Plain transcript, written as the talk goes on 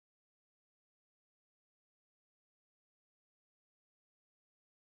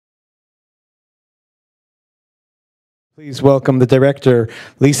Please welcome the director,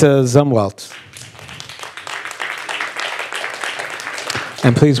 Lise Zumwalt.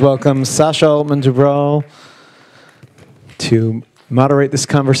 And please welcome Sascha Altman Dubrul to moderate this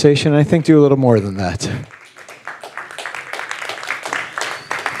conversation, and I think do a little more than that.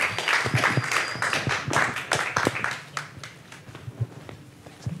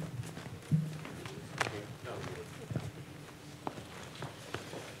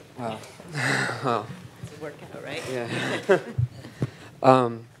 Wow. Wow. It's a workout, right? Yeah.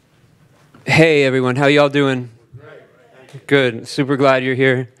 Hey everyone, how y'all doing? Good. Super glad you're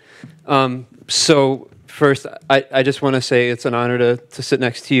here. So first, I just want to say it's an honor to sit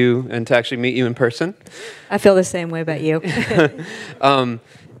next to you and to actually meet you in person. I feel the same way about you.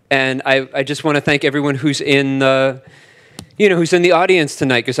 And I just want to thank everyone who's in the, who's in the audience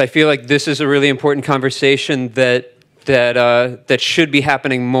tonight, because I feel like this is a really important conversation that should be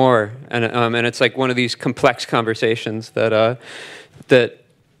happening more, and it's like one of these complex conversations that I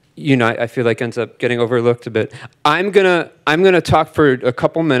feel like ends up getting overlooked a bit. I'm gonna talk for a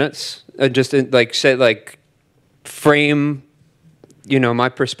couple minutes, just frame, my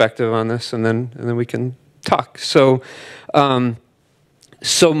perspective on this, and then we can talk. So, I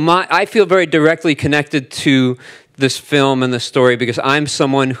feel very directly connected to this film and the story because I'm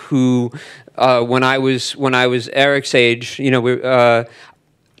someone who, when I was Eric's age,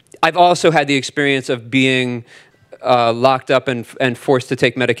 I've also had the experience of being locked up and forced to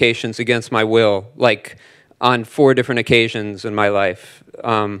take medications against my will, like on 4 different occasions in my life.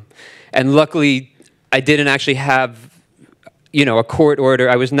 And luckily, I didn't actually have, a court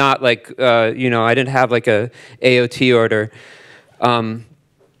order. I was not like, I didn't have like a AOT order.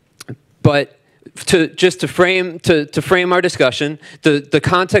 But to frame our discussion, the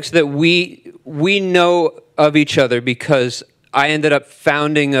context that we know of each other, because I ended up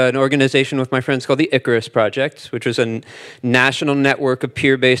founding an organization with my friends called the Icarus Project, which was a national network of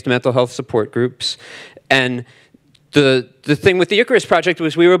peer-based mental health support groups. And the thing with the Icarus Project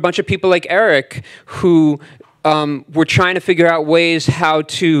was we were a bunch of people like Eric who were trying to figure out ways of how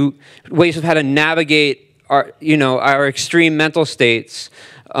to navigate our extreme mental states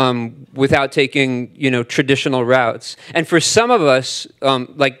without taking, traditional routes. And for some of us,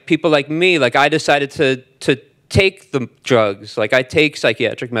 like people like me, like I decided to take the drugs. Like I take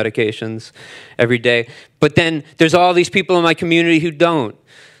psychiatric medications every day. But then there's all these people in my community who don't.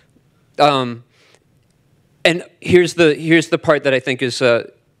 And here's the part that I think is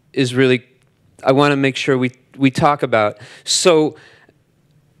really, I want to make sure we talk about. So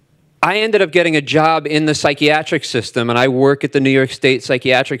I ended up getting a job in the psychiatric system, and I work at the New York State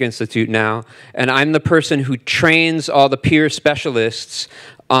Psychiatric Institute now, and I'm the person who trains all the peer specialists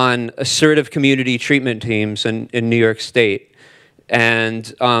on assertive community treatment teams in New York State.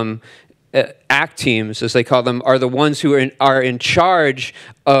 And ACT teams, as they call them, are the ones who are in charge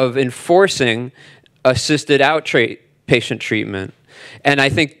of enforcing assisted outpatient treatment. And I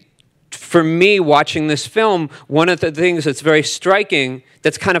think for me, watching this film, one of the things that's very striking,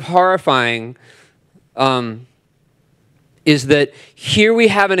 that's kind of horrifying, is that here we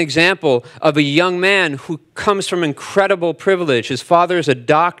have an example of a young man who comes from incredible privilege. His father is a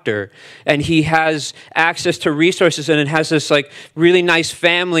doctor, and he has access to resources, and it has this like really nice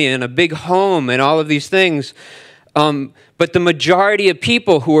family and a big home and all of these things. But the majority of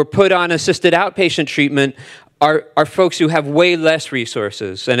people who are put on assisted outpatient treatment are folks who have way less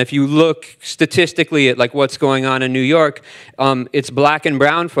resources. And if you look statistically at like what's going on in New York, it's black and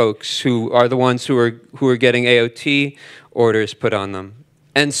brown folks who are the ones who are getting AOT orders put on them.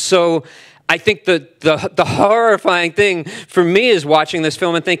 And so I think the horrifying thing for me is watching this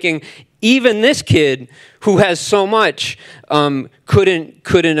film and thinking, even this kid who has so much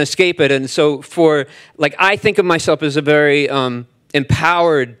couldn't escape it. And so I think of myself as a very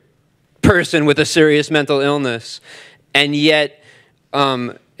empowered person with a serious mental illness, and yet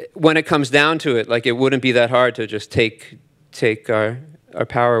when it comes down to it, like it wouldn't be that hard to just take our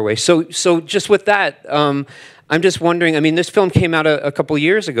power away. So just with that, I'm just wondering, I mean, this film came out a couple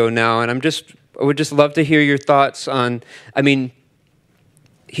years ago now, and I would just love to hear your thoughts on, I mean,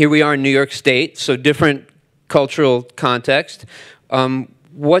 here we are in New York State, so different cultural context.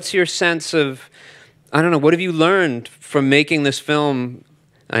 What's your sense of, I don't know, what have you learned from making this film?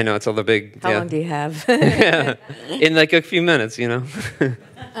 I know it's all the big. How long do you have? Yeah, in like a few minutes, It's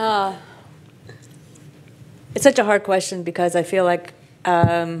such a hard question because I feel like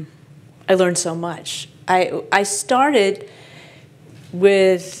I learned so much. I started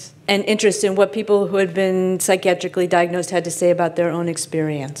with an interest in what people who had been psychiatrically diagnosed had to say about their own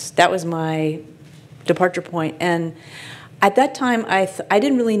experience. That was my departure point. And at that time, I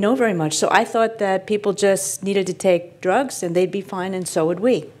didn't really know very much, so I thought that people just needed to take drugs and they'd be fine, and so would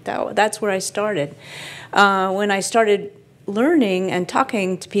we. That's where I started. When I started learning and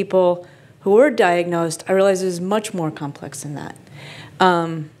talking to people who were diagnosed, I realized it was much more complex than that.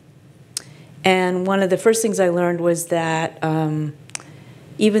 And one of the first things I learned was that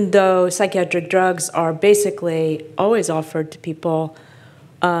even though psychiatric drugs are basically always offered to people,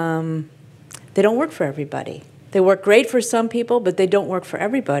 they don't work for everybody. They work great for some people, but they don't work for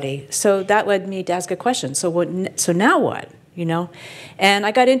everybody. So that led me to ask a question. So now what? You know? And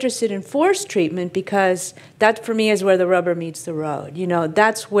I got interested in forced treatment because that, for me, is where the rubber meets the road. You know,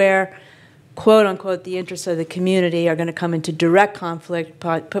 that's where, quote unquote, the interests of the community are going to come into direct conflict,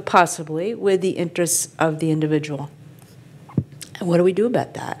 possibly, with the interests of the individual. And what do we do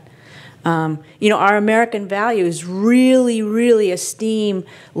about that? You know, our American values really, really esteem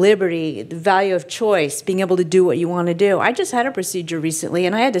liberty, the value of choice, being able to do what you want to do. I just had a procedure recently,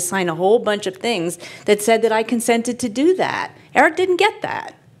 and I had to sign a whole bunch of things that said that I consented to do that. Eric didn't get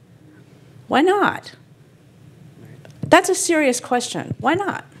that. Why not? That's a serious question. Why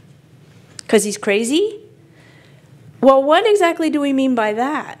not? Because he's crazy? Well, what exactly do we mean by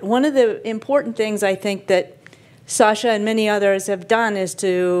that? One of the important things I think that Sascha and many others have done is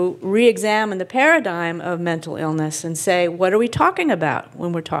to re-examine the paradigm of mental illness and say, what are we talking about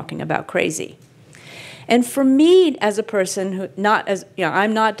when we're talking about crazy? And for me, as a person who,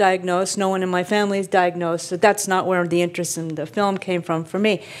 I'm not diagnosed, no one in my family is diagnosed, so that's not where the interest in the film came from for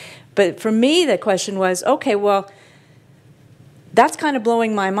me. But for me, the question was, okay, well, that's kind of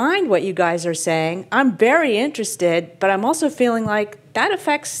blowing my mind, what you guys are saying. I'm very interested, but I'm also feeling like that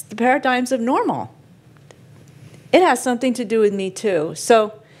affects the paradigms of normal. It has something to do with me, too.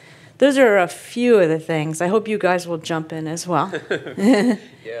 So those are a few of the things. I hope you guys will jump in as well. Yeah.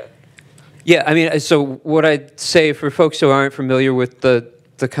 Yeah, I mean, so what I'd say for folks who aren't familiar with the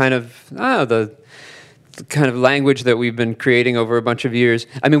kind of, the kind of language that we've been creating over a bunch of years,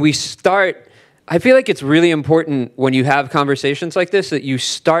 I mean, I feel like it's really important when you have conversations like this that you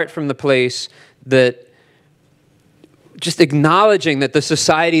start from the place that just acknowledging that the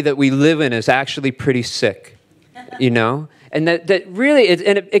society that we live in is actually pretty sick. You know, and that really,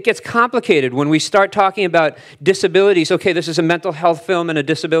 it gets complicated when we start talking about disabilities. Okay, this is a mental health film and a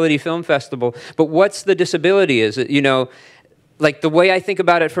disability film festival, but what's the disability? Is it, you know, like the way I think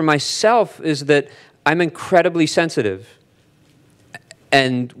about it for myself is that I'm incredibly sensitive.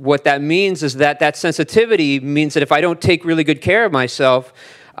 And what that means is that that sensitivity means that if I don't take really good care of myself,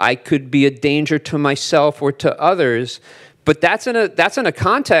 I could be a danger to myself or to others. But that's in a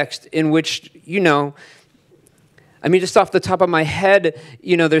context in which, you know, I mean, just off the top of my head,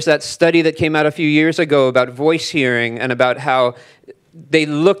 you know, there's that study that came out a few years ago about voice hearing and about how they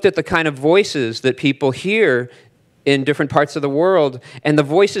looked at the kind of voices that people hear in different parts of the world, and the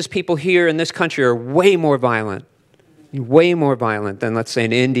voices people hear in this country are way more violent than, let's say,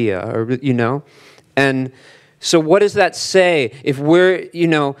 in India, or, you know? And so what does that say? If we're, you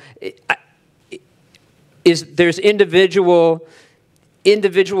know, there's individual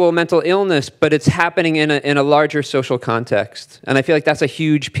mental illness, but it's happening in a larger social context. And I feel like that's a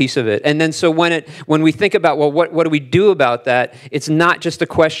huge piece of it. And then so when we think about, well, what do we do about that, it's not just a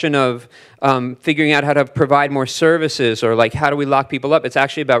question of figuring out how to provide more services or like how do we lock people up. It's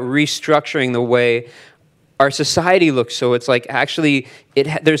actually about restructuring the way our society looks. So it's like actually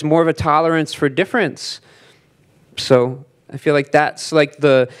there's more of a tolerance for difference. So I feel like that's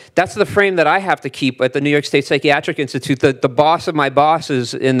the frame that I have to keep at the New York State Psychiatric Institute. The boss of my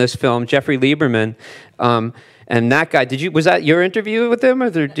bosses in this film, Jeffrey Lieberman, and that guy. Was that your interview with him, or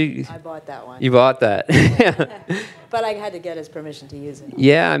I bought that one. You bought that, but I had to get his permission to use it.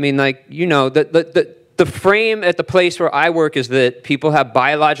 Yeah, I mean, like, you know, the frame at the place where I work is that people have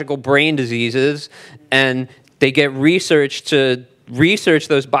biological brain diseases, and they get research to research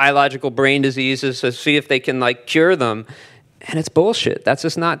those biological brain diseases to see if they can like cure them. And it's bullshit. That's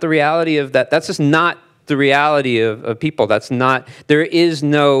just not the reality of that. That's just not the reality of people. There is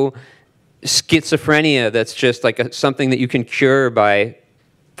no schizophrenia that's just like something that you can cure by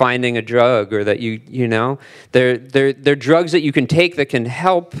finding a drug, or that you know. They're drugs that you can take that can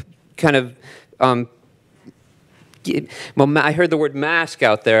help kind of, well, I heard the word mask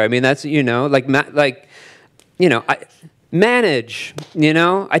out there. I mean, that's, you know, manage, you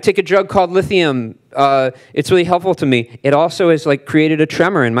know. I take a drug called lithium. It's really helpful to me. It also has like created a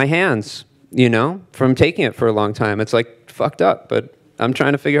tremor in my hands, you know, from taking it for a long time. It's like fucked up, but I'm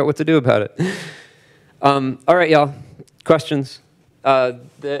trying to figure out what to do about it. All right, y'all. Questions?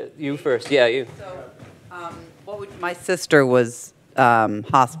 You first. Yeah, you. So, my sister was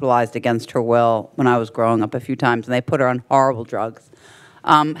hospitalized against her will when I was growing up a few times, and they put her on horrible drugs.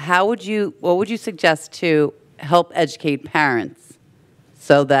 What would you suggest to help educate parents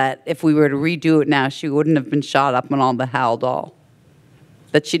so that if we were to redo it now, she wouldn't have been shot up on all the Haldol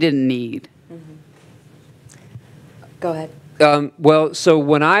that she didn't need? Go ahead. Well, so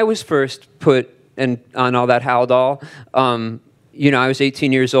when I was first put on all that Haldol, you know, I was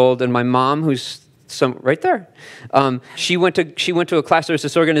 18 years old, and my mom, who's right there, she went to a class. There was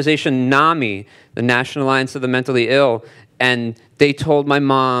this organization, NAMI, the National Alliance of the Mentally Ill, and they told my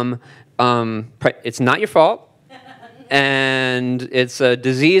mom, it's not your fault, and it's a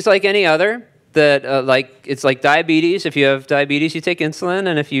disease like any other. That it's like diabetes. If you have diabetes, you take insulin,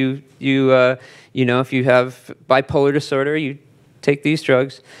 and if you know, if you have bipolar disorder, you take these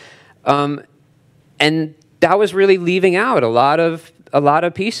drugs. And that was really leaving out a lot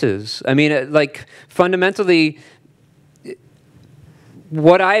of pieces. I mean, like, fundamentally,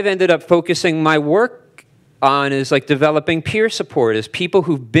 what I've ended up focusing my work on is like developing peer support, is people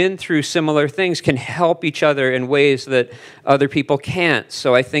who've been through similar things can help each other in ways that other people can't.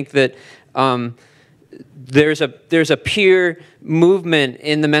 So I think that there's a peer movement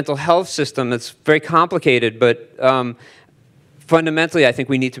in the mental health system that's very complicated, but fundamentally, I think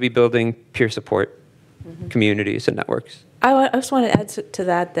we need to be building peer support communities and networks. I just want to add to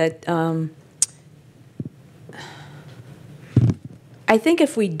that I think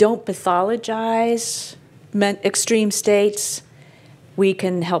if we don't pathologize extreme states, we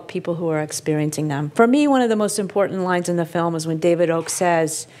can help people who are experiencing them. For me, one of the most important lines in the film is when David Oak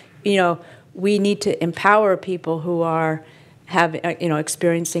says, you know, we need to empower people who are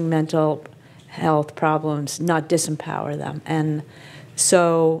experiencing mental health problems, not disempower them. And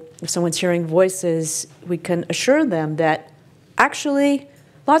so if someone's hearing voices, we can assure them that actually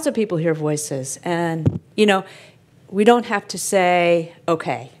lots of people hear voices. And, you know, we don't have to say,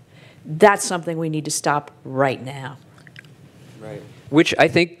 okay, that's something we need to stop right now. Right. Which I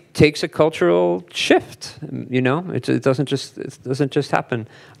think takes a cultural shift. You know, it doesn't just happen.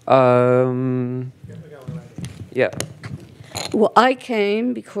 Yeah. Well, I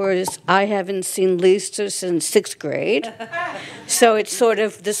came because I haven't seen Lisa since 6th grade. So it's sort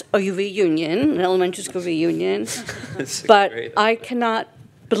of this reunion, an elementary school reunion. But I cannot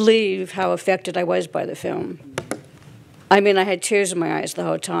believe how affected I was by the film. I mean, I had tears in my eyes the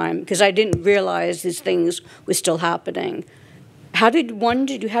whole time because I didn't realize these things were still happening. How did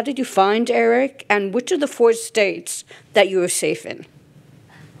you find Eric, and which are the 4 states that you were safe in?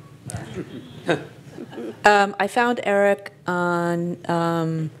 I found Eric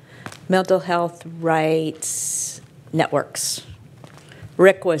on mental health rights networks.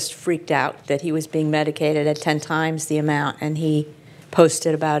 Rick was freaked out that he was being medicated at 10 times the amount, and he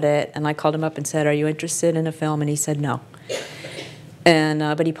posted about it. And I called him up and said, "Are you interested in a film?" And he said no. And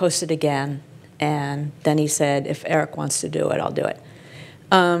but he posted again, and then he said, "If Eric wants to do it, I'll do it."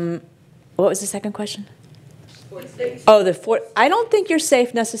 What was the second question? Oh, I don't think you're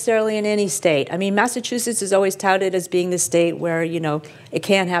safe necessarily in any state. I mean, Massachusetts is always touted as being the state where, you know, it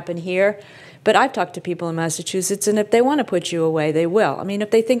can't happen here. But I've talked to people in Massachusetts, and if they want to put you away, they will. I mean, if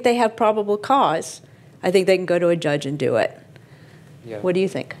they think they have probable cause, I think they can go to a judge and do it. Yeah. What do you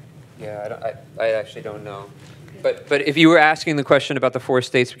think? Yeah, I actually don't know. But if you were asking the question about the 4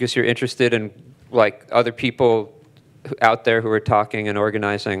 states because you're interested in, like, other people out there who are talking and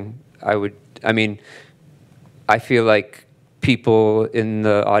organizing, I feel like people in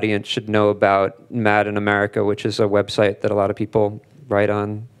the audience should know about Mad in America, which is a website that a lot of people write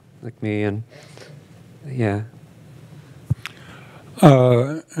on, like me, and yeah.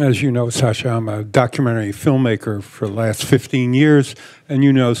 As you know, Sascha, I'm a documentary filmmaker for the last 15 years, and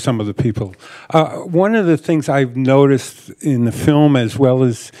you know some of the people. One of the things I've noticed in the film, as well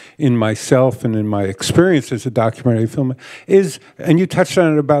as in myself and in my experience as a documentary filmmaker, is, and you touched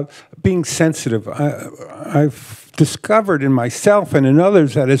on it, about being sensitive. I've discovered in myself and in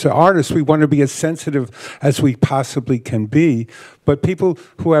others that as artists, we want to be as sensitive as we possibly can be, but people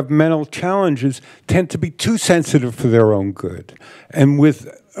who have mental challenges tend to be too sensitive for their own good. And with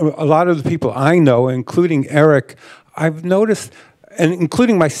a lot of the people I know, including Eric, I've noticed, and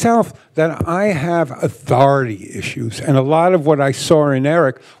including myself, that I have authority issues. And a lot of what I saw in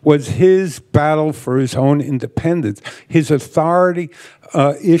Eric was his battle for his own independence. His authority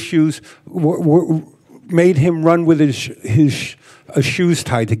issues made him run with his shoes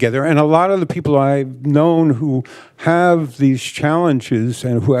tied together. And a lot of the people I've known who have these challenges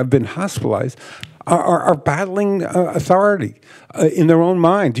and who have been hospitalized are battling authority in their own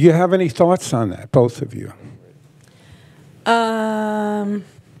mind. Do you have any thoughts on that, both of you?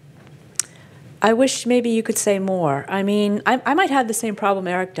 I wish maybe you could say more. I mean, I might have the same problem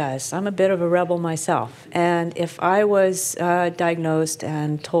Eric does. I'm a bit of a rebel myself. And if I was diagnosed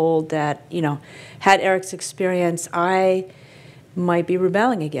and told that, you know, had Eric's experience, I might be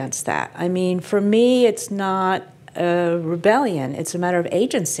rebelling against that. I mean, for me, it's not a rebellion. It's a matter of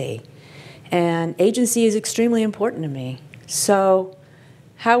agency. And agency is extremely important to me. So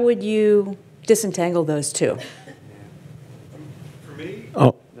how would you disentangle those two? For me?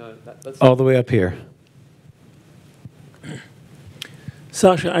 Oh, all the way up here.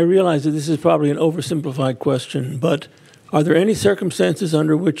 Sascha, I realize that this is probably an oversimplified question, but are there any circumstances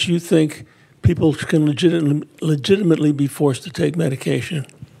under which you think people can legitimately be forced to take medication?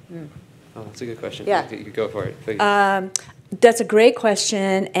 Oh, that's a good question. Yeah. You could go for it. Please. That's a great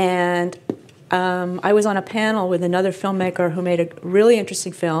question, and I was on a panel with another filmmaker who made a really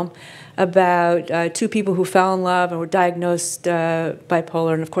interesting film about two people who fell in love and were diagnosed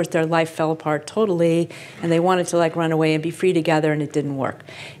bipolar, and of course their life fell apart totally, and they wanted to like run away and be free together, and it didn't work.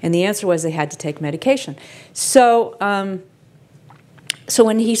 And the answer was they had to take medication. So, so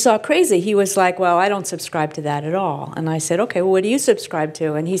when he saw Crazy, he was like, well, I don't subscribe to that at all. And I said, okay, well, what do you subscribe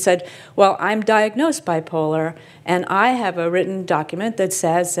to? And he said, well, I'm diagnosed bipolar, and I have a written document that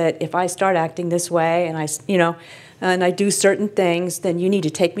says that if I start acting this way and I do certain things, then you need to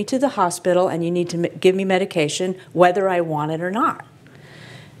take me to the hospital and you need to give me medication whether I want it or not.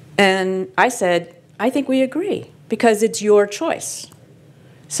 And I said, I think we agree, because it's your choice.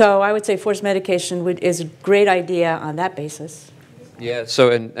 So I would say forced medication is a great idea on that basis. Yeah, so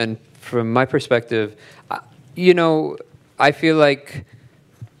and from my perspective, you know, I feel like,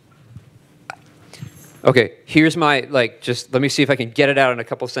 okay, here's my, like, just let me see if I can get it out in a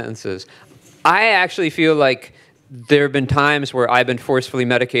couple sentences. I actually feel like there have been times where I've been forcefully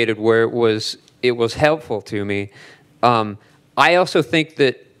medicated where it was helpful to me. I also think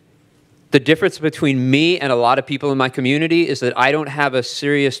that the difference between me and a lot of people in my community is that I don't have a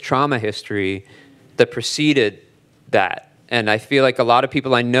serious trauma history that preceded that. And I feel like a lot of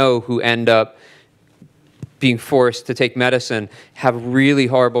people I know who end up being forced to take medicine have really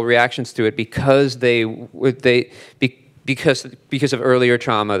horrible reactions to it because because of earlier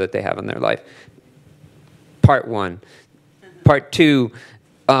trauma that they have in their life. Part one. Part two,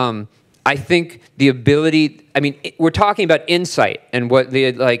 I think the ability, I mean, we're talking about insight and what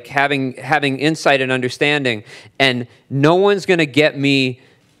the, like, having insight and understanding, and no one's going to get me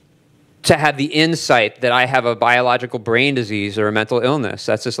to have the insight that I have a biological brain disease or a mental illness.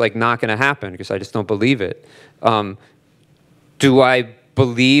 That's just like not going to happen because I just don't believe it. Do I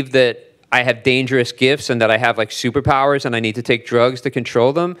believe that I have dangerous gifts and that I have like superpowers and I need to take drugs to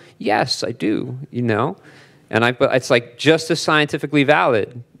control them? Yes, I do, you know. And but it's like just as scientifically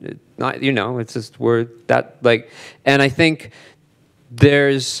valid. Not, you know, it's just we're that like, and I think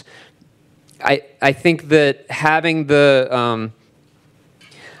there's, I think that having the,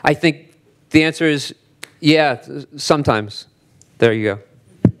 I think the answer is, yeah, sometimes. There you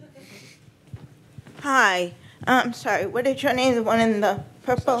go. Hi. I'm sorry, what is your name, the one in the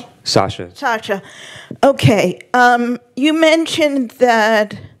purple? Sascha. Sascha. Okay. You mentioned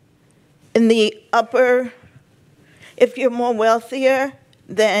that in the upper, if you're more wealthier,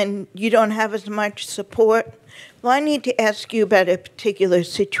 then you don't have as much support. Well, I need to ask you about a particular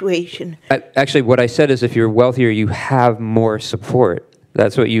situation. Actually, what I said is if you're wealthier, you have more support.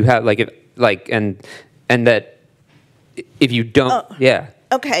 That's what you have, and that if you don't, yeah.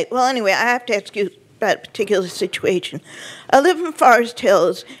 Okay, well, anyway, I have to ask you about a particular situation. I live in Forest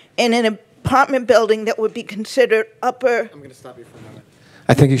Hills in an apartment building that would be considered upper. I'm going to stop you for a moment.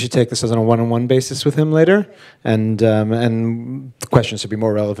 I think you should take this as on a one-on-one basis with him later, and the questions should be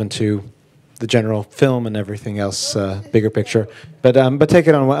more relevant to the general film and everything else, bigger picture. But take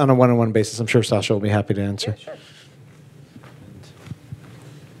it on a one-on-one basis. I'm sure Sascha will be happy to answer. Yeah, sure.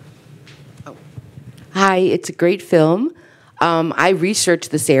 Hi, it's a great film. I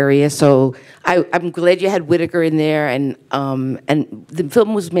researched this area, so I'm glad you had Whitaker in there. And the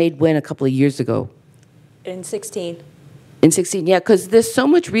film was made when, a couple of years ago? In 16. In 16, yeah, because there's so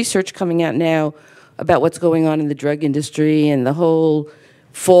much research coming out now about what's going on in the drug industry and the whole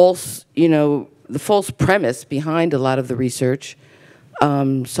false, the false premise behind a lot of the research.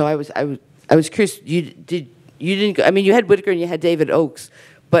 So I was curious. You didn't. I mean, you had Whitaker and you had David Oakes,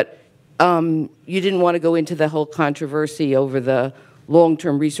 but you didn't want to go into the whole controversy over the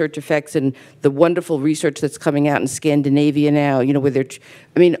long-term research effects and the wonderful research that's coming out in Scandinavia now, where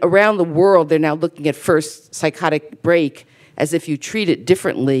around the world, they're now looking at first psychotic break as if you treat it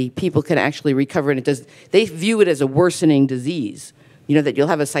differently, people can actually recover, and they view it as a worsening disease, that you'll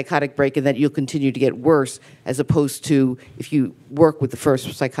have a psychotic break and that you'll continue to get worse, as opposed to if you work with the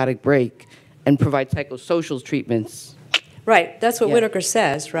first psychotic break. and provide psychosocial treatments. Right, that's what Yeah. Whitaker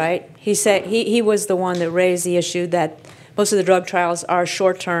says, right? He said he was the one that raised the issue that most of the drug trials are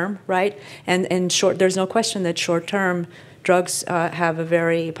short-term, right? And there's no question that short-term drugs have a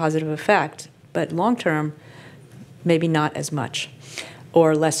very positive effect, but long-term, maybe not as much,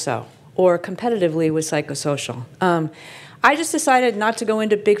 or less so, or competitively with psychosocial. I just decided not to go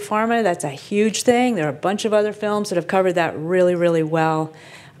into big pharma. That's a huge thing. There are a bunch of other films that have covered that really, really well.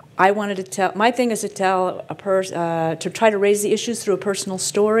 I wanted to tell, my thing is to tell to try to raise the issues through a personal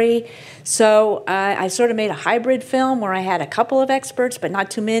story. So I sort of made a hybrid film where I had a couple of experts, but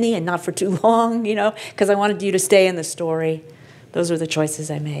not too many and not for too long, you know, because I wanted you to stay in the story. Those were the choices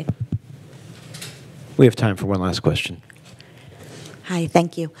I made. We have time for one last question. Hi,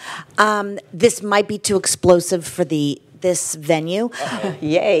 thank you. This might be too explosive for this venue.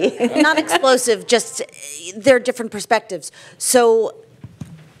 Yay. Not explosive, just there are different perspectives. So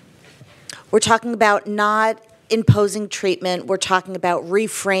we're talking about not imposing treatment. We're talking about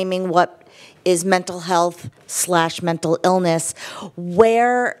reframing what is mental health / mental illness.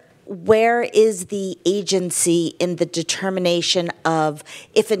 Where is the agency in the determination of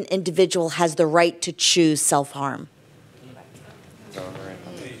if an individual has the right to choose self-harm?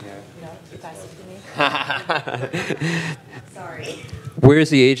 Sorry. Where's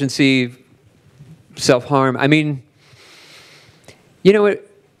the agency self-harm? I mean, you know,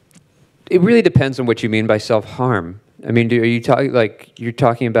 it really depends on what you mean by self-harm. I mean, are you talking like you're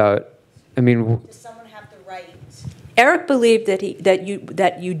talking about? I mean, Does someone have the right? Eric believed that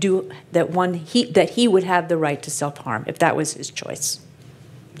he would have the right to self-harm if that was his choice.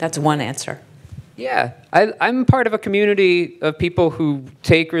 That's one answer. yeah, I'm part of a community of people who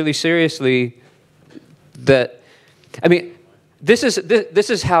take really seriously that. I mean, this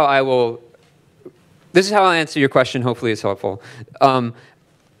is how I'll answer your question. Hopefully, it's helpful.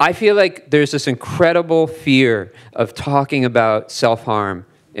 I feel like there's this incredible fear of talking about self-harm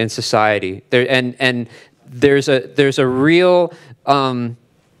in society. There's a real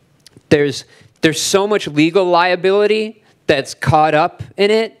there's so much legal liability that's caught up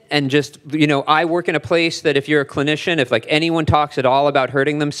in it, and just, you know, I work in a place that if you're a clinician, if like anyone talks at all about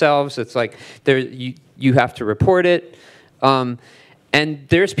hurting themselves, it's like you have to report it. And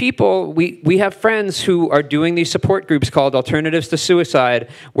there's people, we have friends who are doing these support groups called Alternatives to Suicide,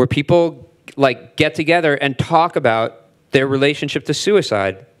 where people like get together and talk about their relationship to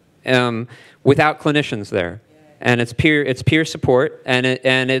suicide without clinicians there. And it's peer support, and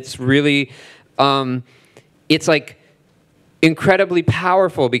it's really, it's like incredibly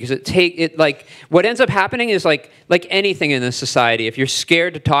powerful, because like what ends up happening is like anything in this society, if you're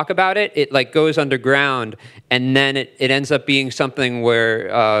scared to talk about it, it like goes underground, and then it ends up being something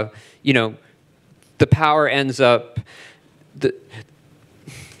where you know, the power ends up.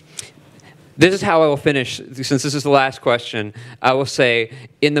 This is how I will finish, since this is the last question. I will say,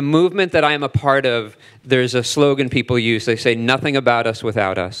 in the movement that I am a part of, there's a slogan people use. They say, "Nothing about us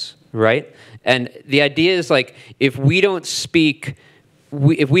without us," right? And the idea is like, if we don't speak,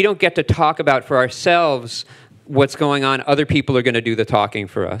 if we don't get to talk about for ourselves what's going on, other people are going to do the talking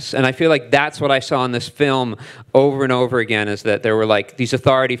for us. And I feel like that's what I saw in this film over and over again, is that there were like these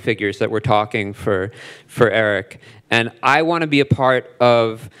authority figures that were talking for Eric. And I want to be a part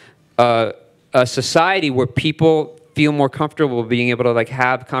of a society where people feel more comfortable being able to like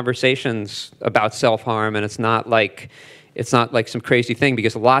have conversations about self-harm, and it's not like some crazy thing,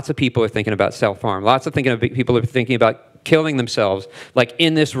 because lots of people are thinking about self-harm. Lots of people are thinking about killing themselves, like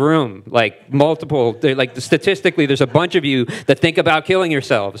in this room, like multiple, like statistically, there's a bunch of you that think about killing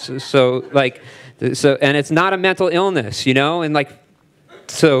yourselves. So and it's not a mental illness, you know? And like,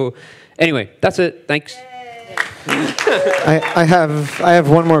 so anyway, that's it. Thanks. I have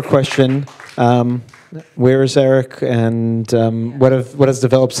one more question. Where is Eric, and what has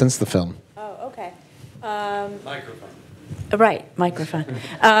developed since the film? Oh, okay. Microphone. Right, microphone.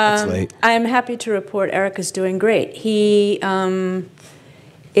 It's late. I'm happy to report Eric is doing great. He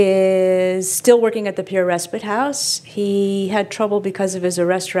is still working at the Peer Respite House. He had trouble because of his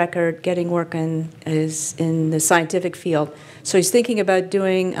arrest record getting work in the scientific field. So he's thinking about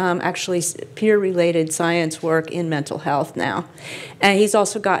doing actually peer-related science work in mental health now. And he's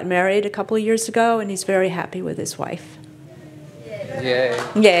also got married a couple of years ago, and he's very happy with his wife. Yay.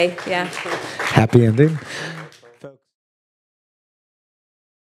 Yay, yeah. Happy ending.